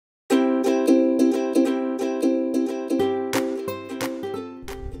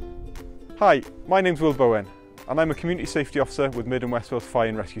Hi, my name's Will Bowen and I'm a Community Safety Officer with Mid and West Wales Fire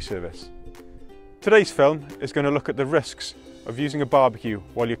and Rescue Service. Today's film is going to look at the risks of using a barbecue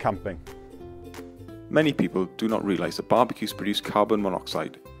while you're camping. Many people do not realise that barbecues produce carbon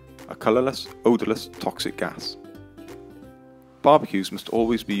monoxide, a colourless, odourless, toxic gas. Barbecues must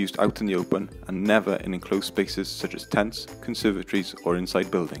always be used out in the open and never in enclosed spaces such as tents, conservatories or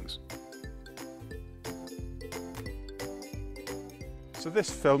inside buildings. So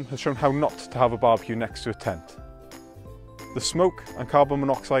this film has shown how not to have a barbecue next to a tent. The smoke and carbon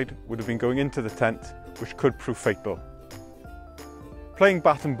monoxide would have been going into the tent, which could prove fatal. Playing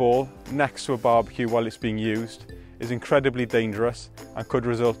bat and ball next to a barbecue while it's being used is incredibly dangerous and could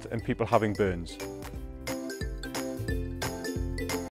result in people having burns.